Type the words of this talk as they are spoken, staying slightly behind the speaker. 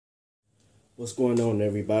What's going on,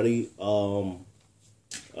 everybody? I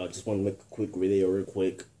just want to make a quick video, real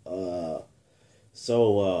quick. WWE,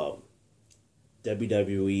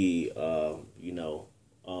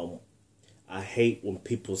 I hate when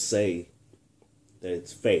people say that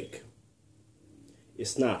it's fake.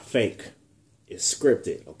 It's not fake. It's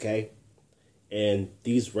scripted, okay? And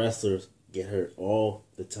these wrestlers get hurt all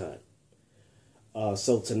the time.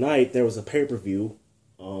 So tonight there was a pay-per-view,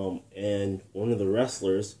 and one of the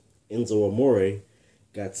wrestlers, Enzo Amore,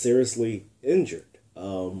 got seriously injured.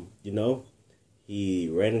 He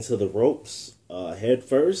ran into the ropes head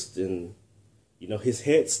first, and his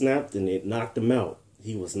head snapped and it knocked him out.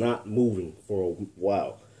 He was not moving for a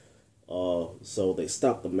while. So they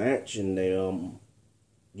stopped the match, and they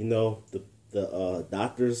the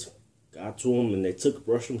doctors got to him and they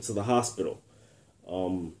rushed him to the hospital.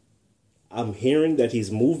 I'm hearing that he's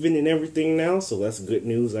moving and everything now, so that's good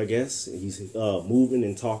news, I guess. He's moving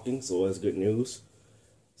and talking, so that's good news.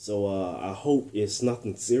 So I hope it's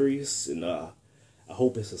nothing serious, and I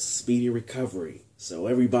hope it's a speedy recovery. So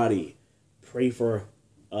everybody, pray for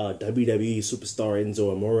WWE superstar Enzo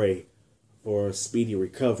Amore for a speedy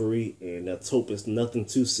recovery, and let's hope it's nothing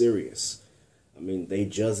too serious. I mean, they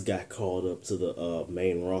just got called up to the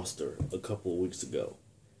main roster a couple of weeks ago.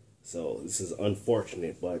 So this is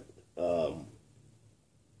unfortunate, but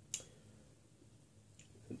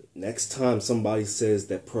next time somebody says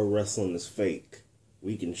that pro wrestling is fake,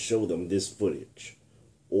 we can show them this footage.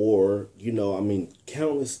 Or,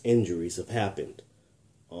 countless injuries have happened.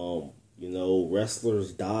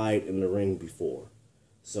 Wrestlers died in the ring before.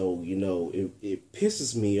 So, it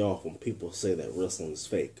pisses me off when people say that wrestling is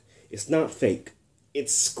fake. It's not fake.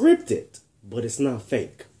 It's scripted, but it's not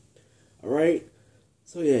fake. Alright?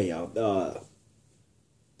 So, yeah, y'all.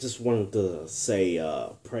 Just wanted to say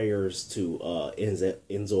prayers to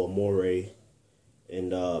Enzo Amore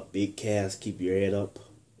and Big Cass. Keep your head up,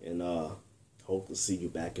 and hope to see you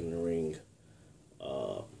back in the ring.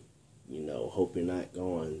 Hope you're not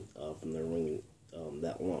gone from the ring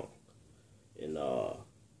that long. And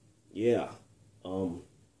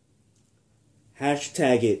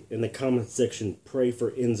hashtag it in the comment section. Pray for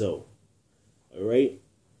Enzo. All right,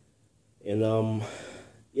 and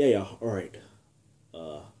y'all. All right.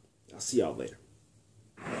 I'll see y'all later.